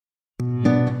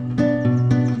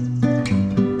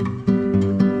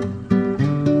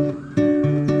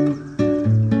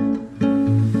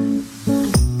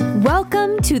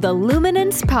the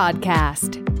Luminance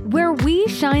Podcast, where we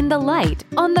shine the light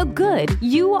on the good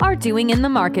you are doing in the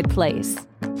marketplace.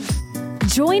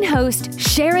 Join host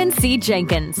Sharon C.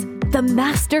 Jenkins, the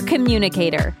master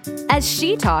communicator, as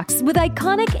she talks with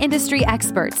iconic industry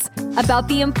experts about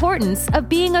the importance of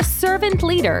being a servant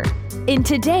leader in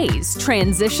today's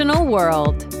transitional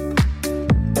world.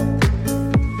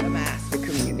 The master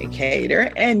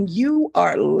communicator, and you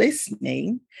are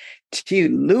listening to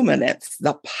Luminance,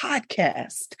 the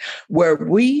podcast, where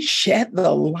we shed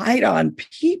the light on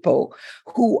people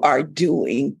who are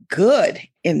doing good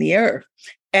in the earth.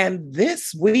 And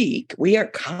this week, we are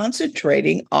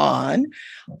concentrating on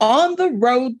the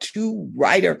road to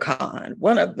WriterCon,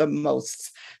 one of the most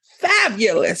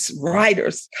fabulous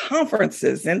writers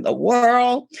conferences in the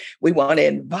world. We want to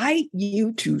invite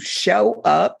you to show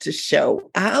up, to show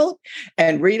out.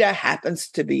 And Rita happens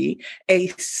to be a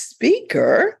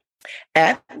speaker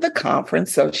at the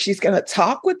conference. So she's going to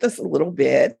talk with us a little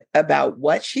bit about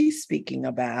what she's speaking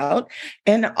about.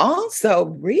 And also,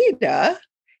 Rita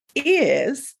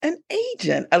is an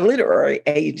agent, a literary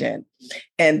agent,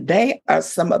 and they are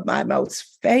some of my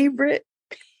most favorite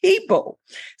people.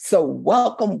 So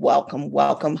welcome, welcome,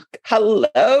 welcome.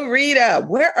 Hello, Rita.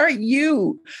 Where are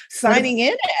you signing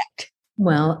in at?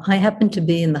 Well, I happen to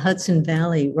be in the Hudson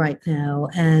Valley right now,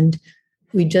 and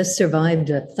we just survived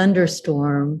a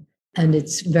thunderstorm, and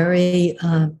it's very,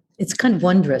 it's kind of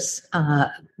wondrous,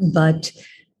 but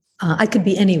I could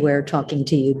be anywhere talking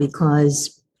to you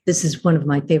because this is one of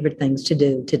my favorite things to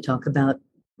do, to talk about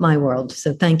my world.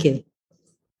 So thank you.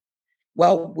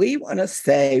 Well, we want to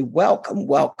say welcome,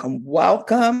 welcome,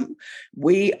 welcome.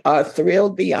 We are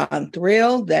thrilled beyond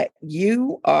thrilled that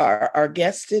you are our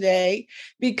guest today,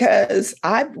 because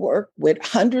I've worked with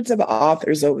hundreds of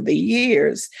authors over the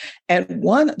years. And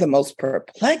one of the most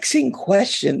perplexing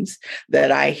questions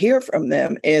that I hear from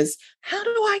them is, how do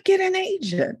I get an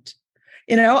agent?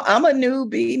 You know, I'm a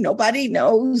newbie. Nobody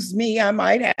knows me. I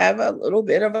might have a little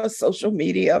bit of a social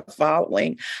media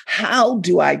following. How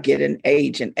do I get an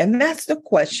agent? And that's the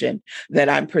question that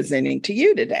I'm presenting to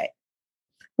you today.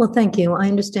 Well, thank you. I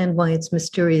understand why it's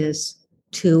mysterious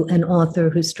to an author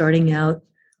who's starting out,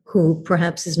 who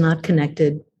perhaps is not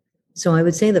connected. So I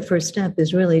would say the first step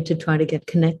is really to try to get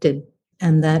connected.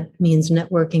 And that means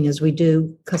networking, as we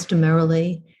do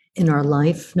customarily in our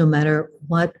life, no matter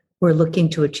what we're looking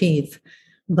to achieve.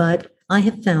 But I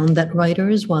have found that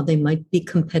writers, while they might be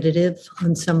competitive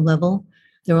on some level,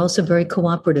 they're also very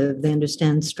cooperative. They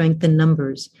understand strength in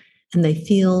numbers, and they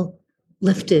feel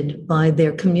lifted by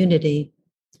their community,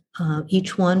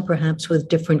 each one perhaps with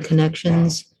different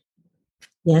connections,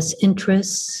 yes,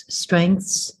 interests,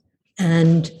 strengths,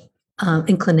 and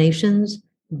inclinations.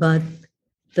 But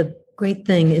the great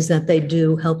thing is that they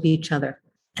do help each other.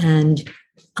 And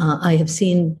I have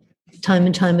seen time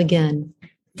and time again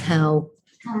how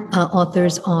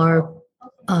authors are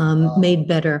made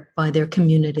better by their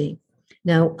community.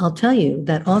 Now, I'll tell you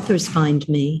that authors find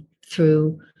me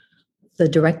through the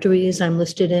directories I'm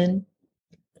listed in,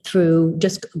 through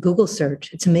just Google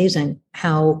search. It's amazing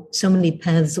how so many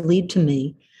paths lead to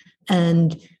me,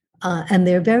 and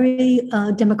they're very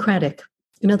democratic.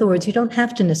 In other words, you don't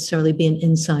have to necessarily be an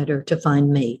insider to find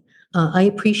me. I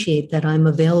appreciate that I'm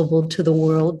available to the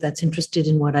world that's interested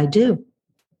in what I do.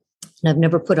 And I've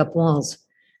never put up walls.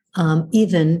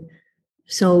 Even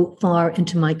so far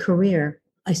into my career,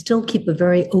 I still keep a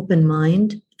very open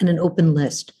mind and an open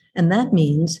list. And that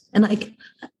means, and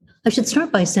I should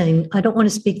start by saying, I don't want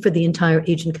to speak for the entire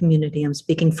agent community. I'm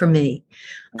speaking for me.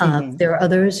 There are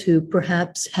others who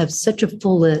perhaps have such a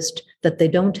full list that they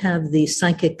don't have the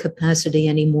psychic capacity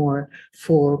anymore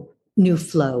for new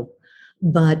flow.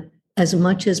 But as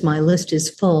much as my list is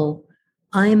full,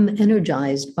 I'm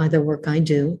energized by the work I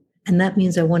do. And that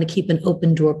means I want to keep an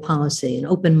open door policy, an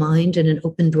open mind and an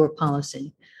open door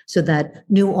policy, so that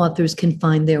new authors can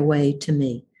find their way to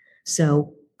me.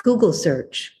 So Google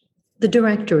search, the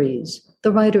directories,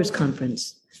 the writers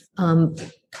conference.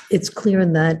 It's clear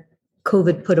that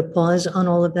COVID put a pause on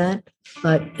all of that,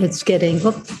 but it's getting,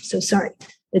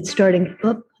 it's starting,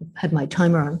 I had my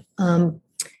timer on.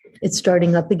 It's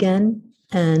starting up again.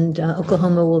 And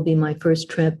Oklahoma will be my first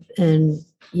trip in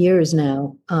years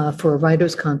now for a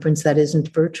writers conference that isn't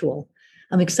virtual.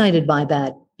 I'm excited by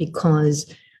that because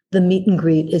the meet and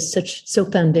greet is so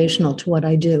foundational to what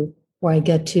I do, where I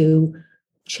get to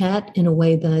chat in a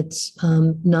way that's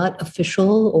not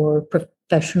official or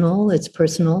professional, it's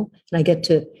personal. And I get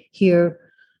to hear,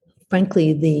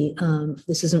 frankly,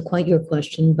 this isn't quite your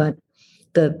question, but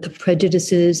the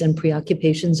prejudices and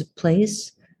preoccupations of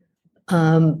place.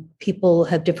 People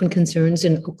have different concerns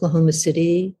in Oklahoma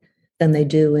City than they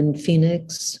do in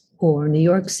Phoenix or New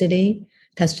York City.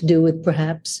 It has to do with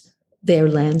perhaps their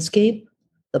landscape,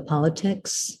 the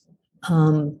politics,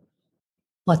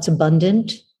 what's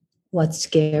abundant, what's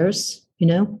scarce,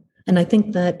 And I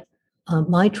think that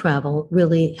my travel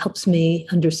really helps me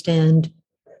understand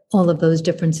all of those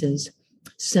differences.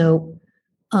 So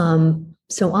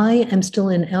I am still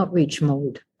in outreach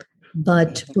mode,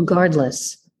 but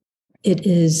regardless, it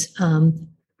is,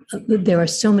 there are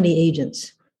so many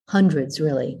agents, hundreds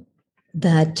really,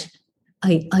 that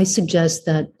I suggest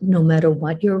that no matter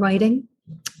what you're writing,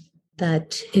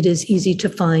 that it is easy to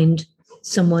find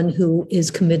someone who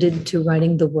is committed to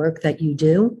writing the work that you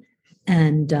do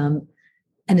and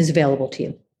is available to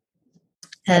you.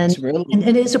 And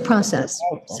it is a process.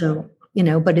 So,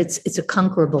 but it's a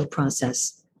conquerable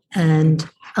process and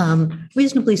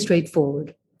reasonably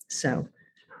straightforward. So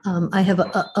I have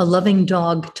a loving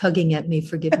dog tugging at me,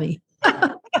 forgive me.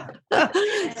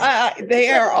 They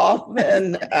are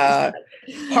often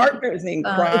partners in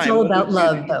crime. It's all about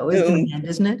love, though,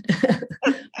 isn't it?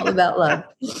 All about love.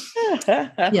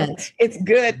 Yes. It's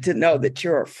good to know that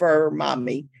you're a fur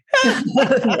mommy.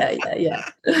 Yeah.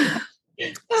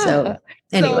 So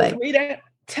anyway. So, Rita,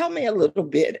 tell me a little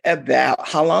bit about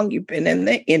how long you've been in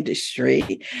the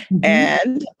industry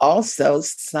and also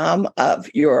some of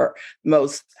your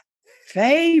most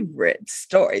favorite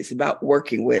stories about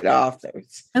working with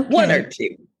authors. Okay. One or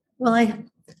two. Well,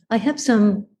 I have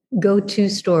some go-to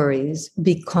stories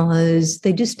because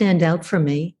they do stand out for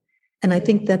me. And I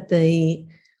think that they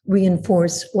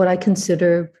reinforce what I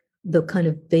consider the kind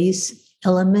of base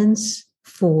elements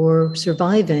for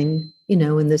surviving,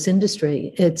 in this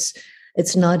industry. It's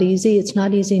not easy. It's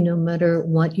not easy no matter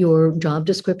what your job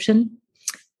description.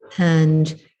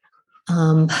 And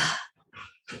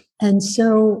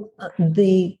so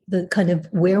the kind of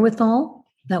wherewithal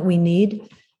that we need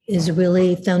is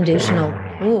really foundational.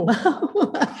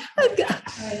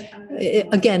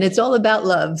 Again, it's all about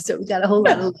love. So we got a whole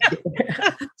lot of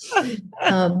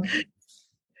love.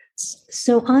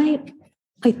 So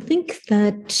I think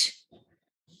that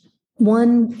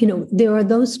one, there are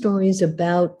those stories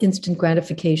about instant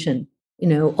gratification,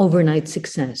 overnight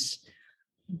success.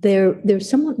 They're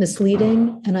somewhat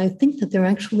misleading, and I think that they're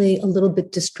actually a little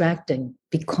bit distracting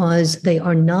because they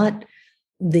are not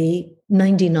the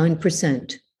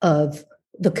 99% of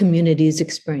the community's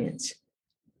experience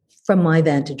from my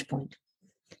vantage point.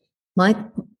 My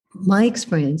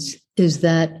experience is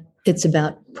that it's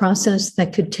about process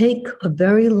that could take a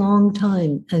very long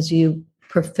time as you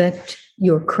perfect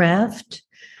your craft,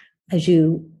 as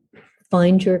you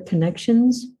find your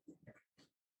connections.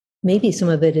 Maybe some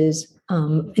of it is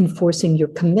enforcing your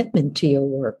commitment to your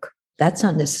work. That's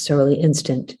not necessarily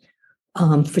instant.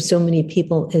 For so many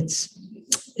people, it's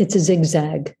a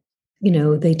zigzag.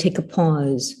 They take a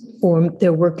pause, or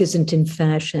their work isn't in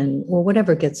fashion, or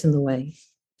whatever gets in the way.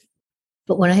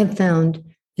 But what I have found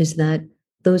is that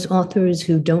those authors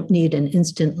who don't need an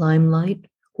instant limelight,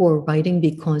 who are writing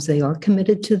because they are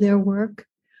committed to their work,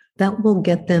 that will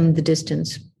get them the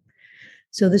distance.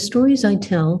 So the stories I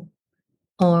tell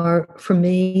are, for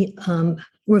me,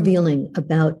 revealing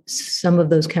about some of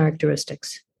those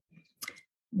characteristics.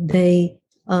 And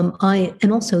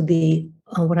also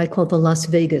what I call the Las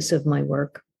Vegas of my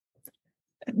work.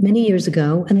 Many years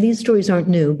ago, and these stories aren't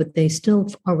new, but they still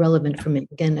are relevant for me.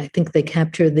 Again, I think they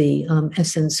capture the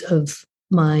essence of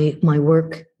my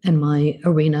work and my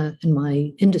arena and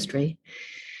my industry.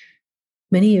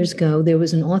 Many years ago, there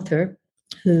was an author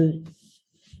who,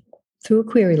 through a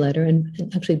query letter,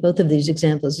 and actually both of these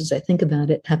examples, as I think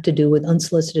about it, have to do with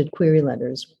unsolicited query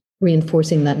letters,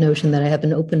 reinforcing that notion that I have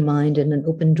an open mind and an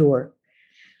open door.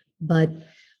 But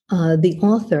the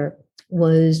author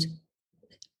was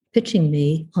pitching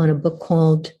me on a book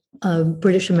called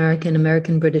British American,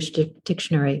 American-British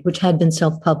Dictionary, which had been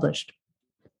self-published.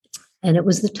 And it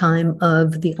was the time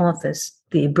of The Office,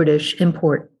 the British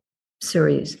import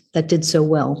series that did so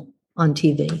well on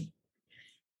TV.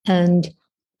 And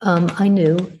I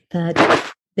knew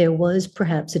that there was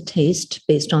perhaps a taste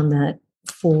based on that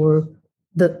for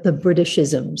the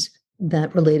Britishisms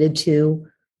that related to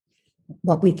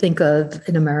what we think of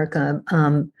in America,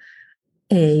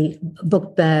 a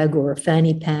book bag or a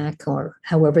fanny pack, or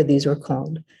however these are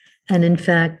called. And in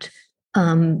fact,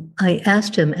 I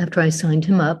asked him after I signed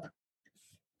him up,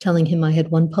 telling him I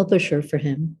had one publisher for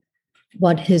him,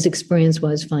 what his experience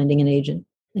was finding an agent.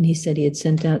 And he said he had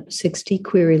sent out 60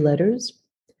 query letters.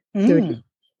 30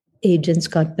 agents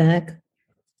got back,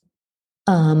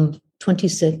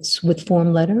 26 with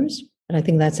form letters. And I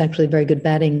think that's actually a very good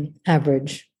batting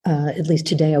average. At least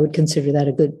today, I would consider that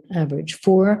a good average.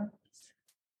 4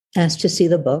 asked to see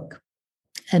the book.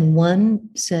 And one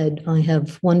said, I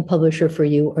have one publisher for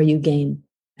you. Are you game?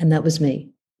 And that was me.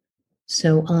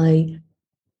 So I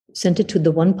sent it to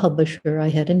the one publisher I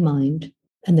had in mind,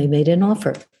 and they made an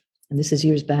offer. And this is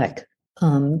years back.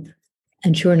 And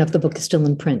sure enough, the book is still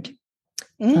in print.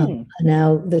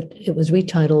 Now that it was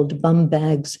retitled Bum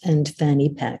Bags and Fanny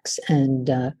Packs. And,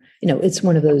 it's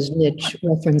one of those niche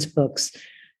reference books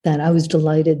that I was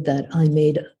delighted that I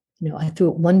made. I threw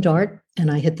it one dart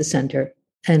and I hit the center.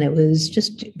 And it was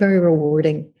just very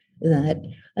rewarding that,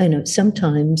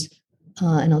 sometimes,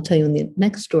 and I'll tell you in the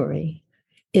next story,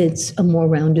 it's a more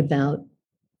roundabout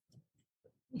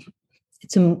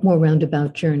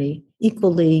journey,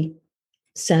 equally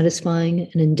satisfying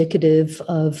and indicative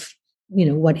of,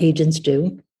 what agents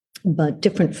do, but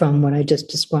different from what I just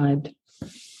described.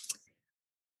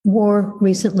 More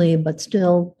recently, but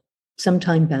still some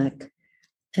time back,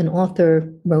 an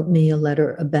author wrote me a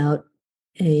letter about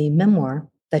a memoir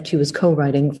that she was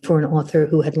co-writing for an author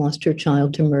who had lost her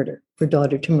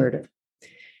daughter to murder.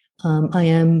 I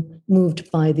am moved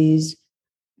by these,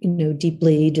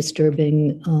 deeply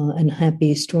disturbing and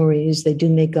happy stories. They do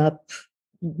make up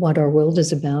what our world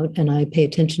is about, and I pay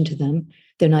attention to them.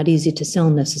 They're not easy to sell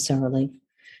necessarily.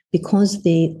 Because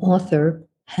the author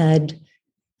had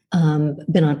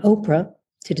been on Oprah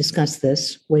to discuss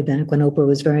this way back when Oprah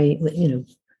was very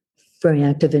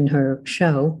active in her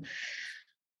show,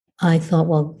 I thought,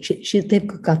 well, they've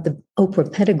got the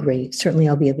Oprah pedigree. Certainly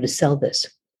I'll be able to sell this.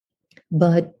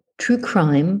 But true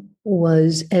crime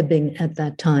was ebbing at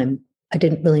that time. I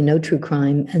didn't really know true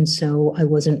crime, and so I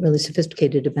wasn't really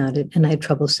sophisticated about it, and I had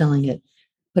trouble selling it.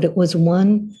 But it was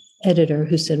one editor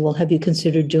who said, well, have you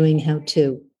considered doing a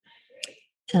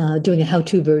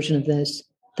how-to version of this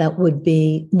that would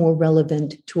be more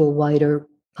relevant to a wider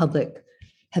public,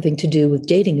 having to do with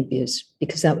dating abuse,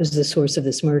 because that was the source of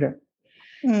this murder.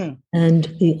 And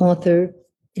the author,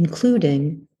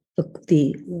 including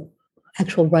the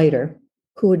actual writer,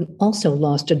 who had also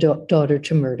lost a daughter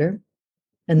to murder,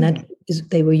 and that is,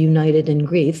 they were united in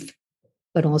grief,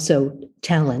 but also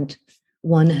talent.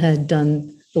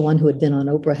 The one who had been on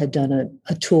Oprah had done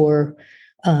a tour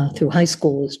through high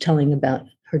schools telling about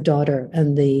her daughter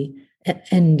and the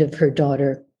end of her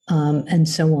daughter, and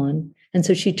so on. And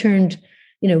so she turned,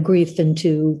 grief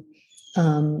into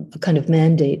a kind of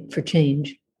mandate for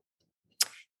change.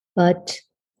 But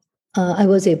I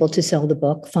was able to sell the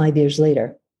book 5 years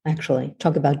later, actually.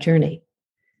 Talk about journey.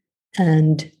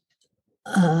 And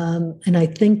I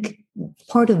think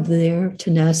part of their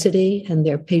tenacity and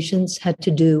their patience had to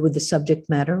do with the subject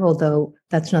matter, although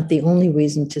that's not the only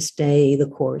reason to stay the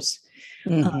course.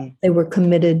 They were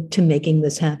committed to making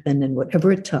this happen and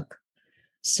whatever it took.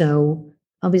 So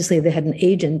obviously they had an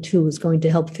agent who was going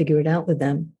to help figure it out with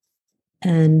them.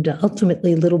 And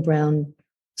ultimately, Little Brown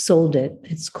sold it.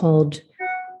 It's called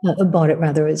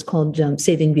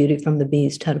Saving Beauty from the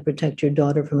Beast, How to Protect Your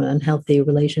Daughter from an Unhealthy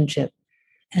Relationship.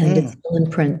 And it's still in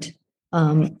print.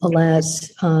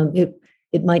 Alas,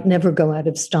 it might never go out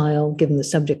of style given the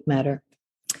subject matter.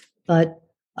 But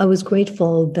I was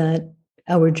grateful that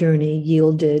our journey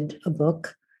yielded a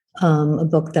book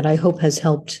that I hope has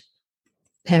helped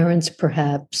parents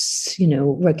perhaps,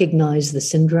 recognize the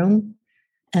syndrome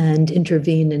and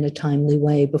intervene in a timely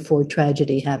way before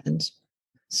tragedy happens.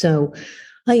 So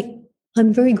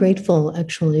I'm very grateful,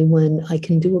 actually, when I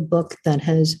can do a book that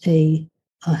has a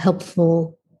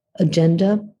helpful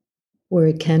agenda where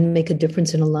it can make a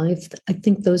difference in a life. I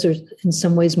think those are in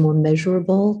some ways more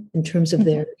measurable in terms of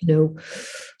their,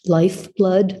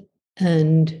 lifeblood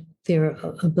and their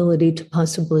ability to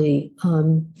possibly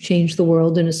change the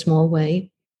world in a small way.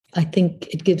 I think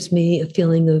it gives me a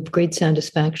feeling of great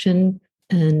satisfaction,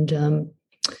 and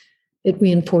it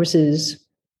reinforces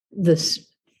the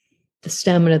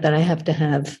stamina that I have to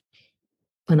have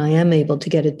when I am able to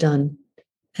get it done.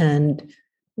 And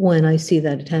when I see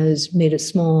that it has made a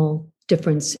small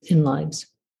difference in lives.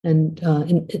 And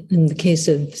in the case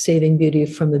of Saving Beauty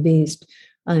from the Beast,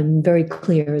 I'm very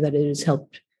clear that it has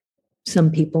helped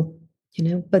some people,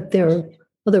 but there are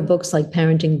other books like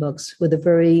parenting books with a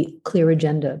very clear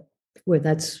agenda where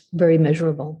that's very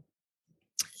measurable.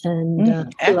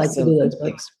 And I like to do those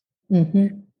books.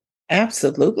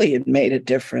 Absolutely, it made a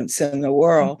difference in the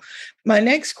world. My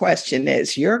next question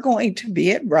is, you're going to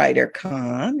be at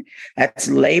WriterCon. That's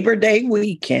Labor Day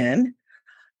weekend,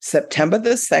 September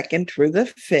the 2nd through the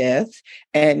 5th,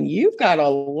 and you've got a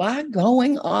lot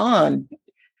going on.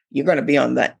 You're going to be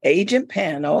on the agent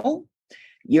panel.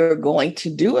 You're going to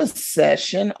do a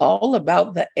session all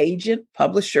about the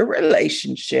agent-publisher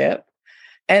relationship.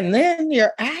 And then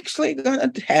you're actually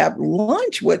going to have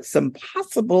lunch with some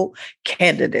possible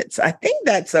candidates. I think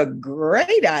that's a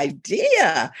great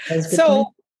idea.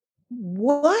 So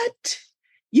what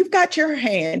you've got your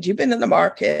hand, you've been in the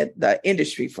market, the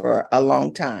industry for a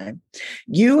long time.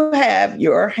 You have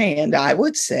your hand, I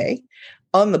would say,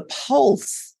 on the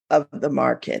pulse of the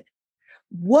market.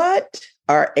 What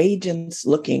are agents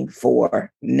looking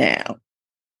for now?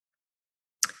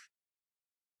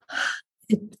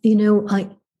 I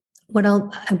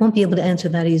won't be able to answer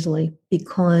that easily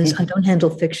because I don't handle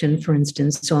fiction, for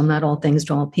instance, so I'm not all things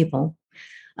to all people.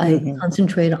 I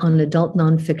concentrate on adult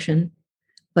nonfiction,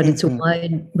 but it's a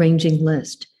wide-ranging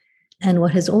list. And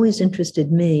what has always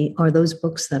interested me are those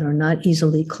books that are not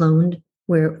easily cloned,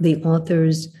 where the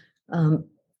author's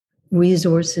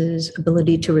resources,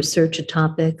 ability to research a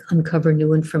topic, uncover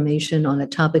new information on a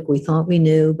topic we thought we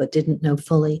knew but didn't know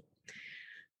fully,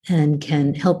 and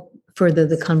can help further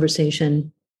the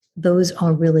conversation. Those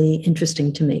are really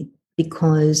interesting to me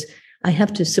because I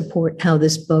have to support how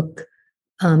this book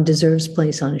deserves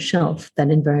place on a shelf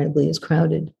that invariably is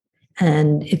crowded.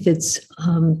 And if it's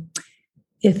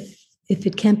if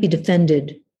it can't be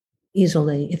defended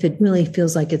easily, if it really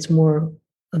feels like it's more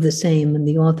of the same and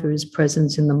the author's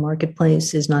presence in the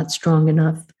marketplace is not strong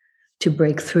enough to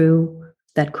break through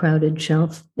that crowded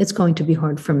shelf, it's going to be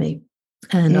hard for me,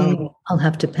 and I'll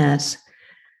have to pass.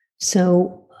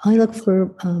 So I look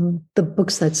for the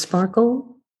books that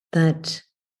sparkle, that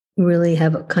really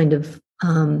have a kind of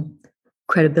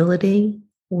credibility,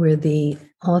 where the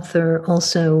author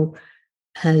also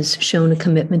has shown a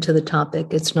commitment to the topic.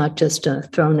 It's not just a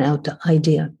thrown out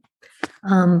idea.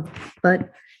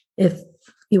 But if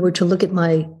you were to look at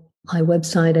my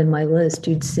website and my list,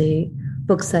 you'd see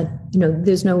books that,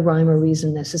 there's no rhyme or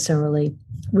reason necessarily,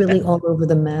 really all over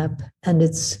the map. And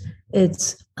it's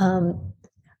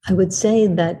I would say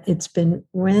that it's been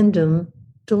random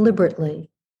deliberately.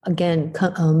 Again,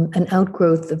 an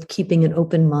outgrowth of keeping an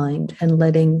open mind and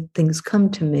letting things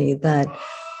come to me that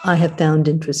I have found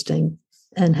interesting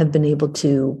and have been able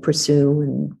to pursue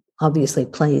and obviously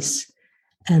place.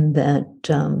 And that,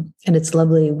 and it's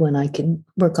lovely when I can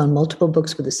work on multiple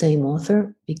books with the same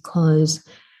author, because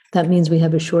that means we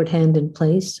have a shorthand in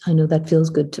place. I know that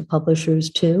feels good to publishers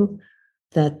too,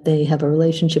 that they have a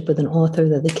relationship with an author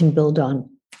that they can build on.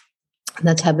 And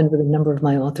that's happened with a number of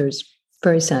my authors.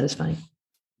 Very satisfying.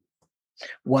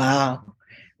 Wow.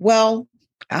 Well,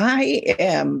 I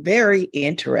am very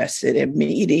interested in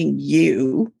meeting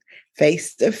you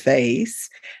face to face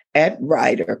at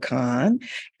WriterCon,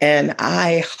 and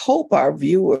I hope our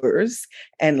viewers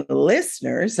and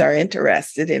listeners are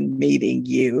interested in meeting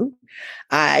you.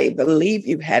 I believe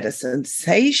you've had a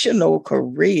sensational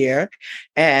career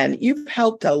and you've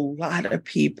helped a lot of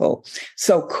people.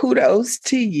 So kudos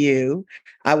to you.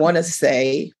 I want to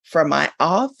say from my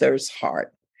author's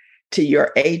heart to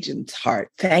your agent's heart,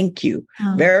 thank you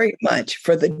very much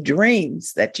for the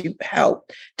dreams that you've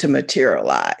helped to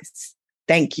materialize.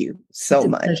 Thank you so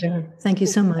much. Pleasure. Thank you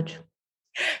so much.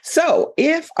 So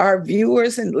if our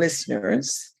viewers and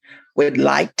listeners would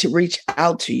like to reach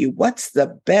out to you, what's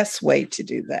the best way to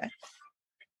do that?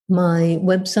 My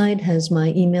website has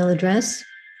my email address,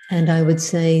 and I would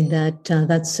say that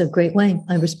that's a great way.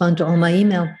 I respond to all my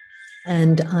email,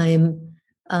 and I'm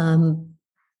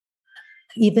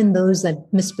even those that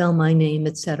misspell my name,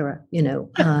 etc.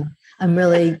 I'm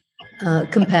really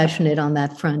compassionate on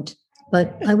that front.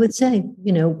 But I would say,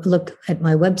 look at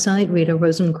my website, Rita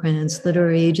Rosenkrantz,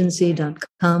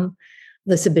 literaryagency.com.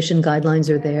 The submission guidelines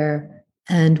are there.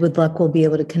 And with luck, we'll be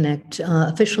able to connect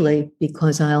officially,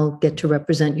 because I'll get to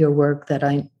represent your work that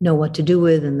I know what to do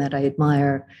with and that I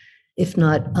admire. If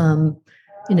not, I'm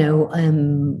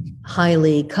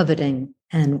highly coveting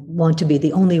and want to be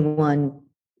the only one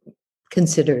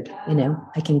considered.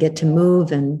 I can get to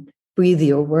move and breathe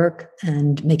your work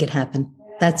and make it happen.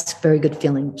 That's a very good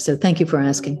feeling. So thank you for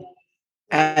asking.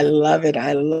 I love it.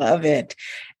 I love it.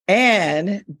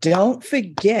 And don't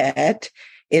forget,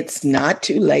 it's not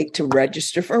too late to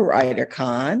register for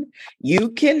WriterCon.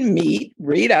 You can meet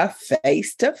Rita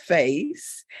face to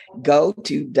face. Go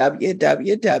to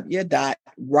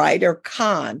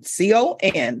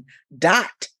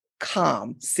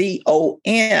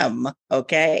www.writercon.com,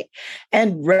 okay?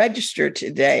 And register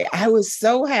today. I was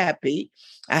so happy.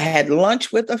 I had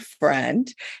lunch with a friend,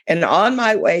 and on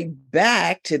my way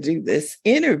back to do this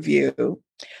interview,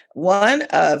 one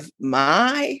of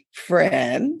my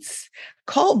friends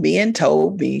called me and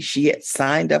told me she had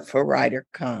signed up for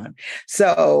WriterCon.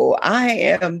 So I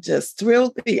am just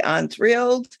thrilled beyond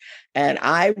thrilled. And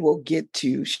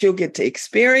she'll get to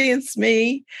experience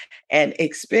me and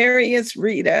experience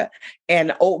Rita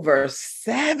and over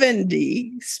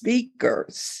 70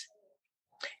 speakers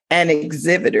and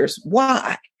exhibitors.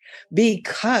 Why?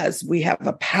 Because we have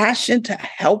a passion to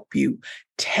help you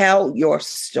tell your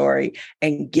story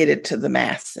and get it to the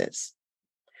masses.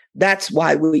 That's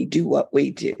why we do what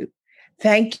we do.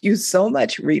 Thank you so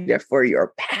much, Rita, for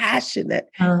your passionate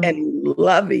and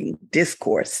loving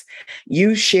discourse.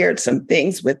 You shared some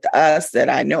things with us that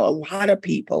I know a lot of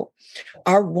people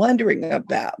are wondering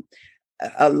about.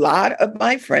 A lot of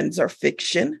my friends are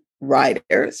fiction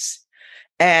writers.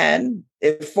 And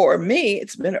for me,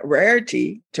 it's been a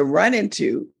rarity to run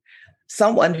into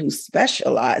someone who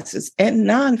specializes in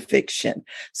nonfiction.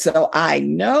 So I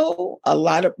know a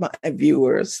lot of my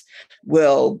viewers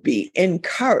will be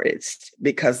encouraged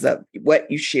because of what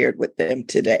you shared with them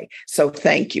today. So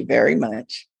thank you very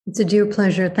much. It's a dear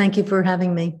pleasure. Thank you for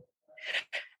having me.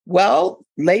 Well,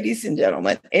 ladies and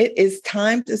gentlemen, it is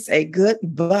time to say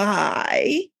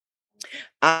goodbye.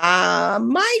 I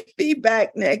might be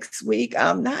back next week.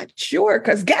 I'm not sure,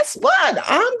 because guess what?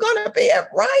 I'm going to be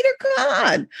at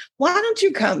WriterCon. Why don't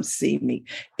you come see me?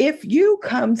 If you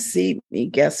come see me,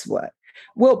 guess what?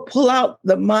 We'll pull out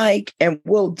the mic and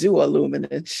we'll do a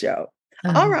Luminance show.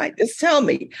 All right, just tell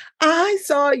me. I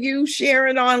saw you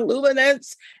sharing on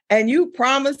Luminance and you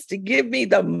promised to give me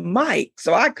the mic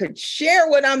so I could share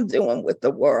what I'm doing with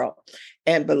the world.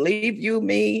 And believe you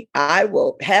me, I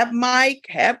will have mic,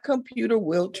 have computer,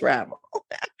 will travel.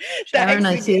 Sharon,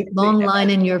 I see a long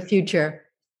line in your future.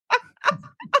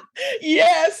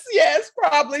 Yes,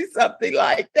 probably something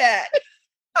like that.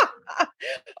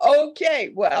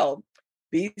 Okay, well,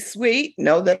 be sweet.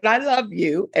 Know that I love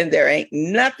you, and there ain't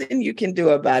nothing you can do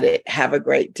about it. Have a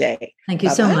great day. Thank you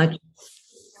so much.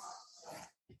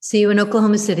 See you in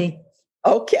Oklahoma City.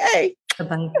 Okay.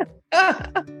 Bye-bye.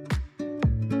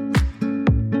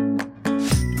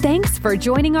 Thanks for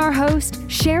joining our host,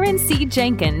 Sharon C.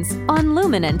 Jenkins, on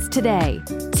Luminance today.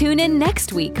 Tune in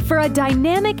next week for a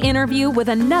dynamic interview with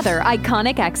another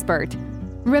iconic expert.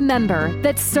 Remember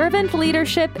that servant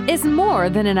leadership is more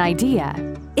than an idea.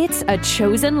 It's a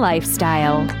chosen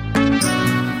lifestyle.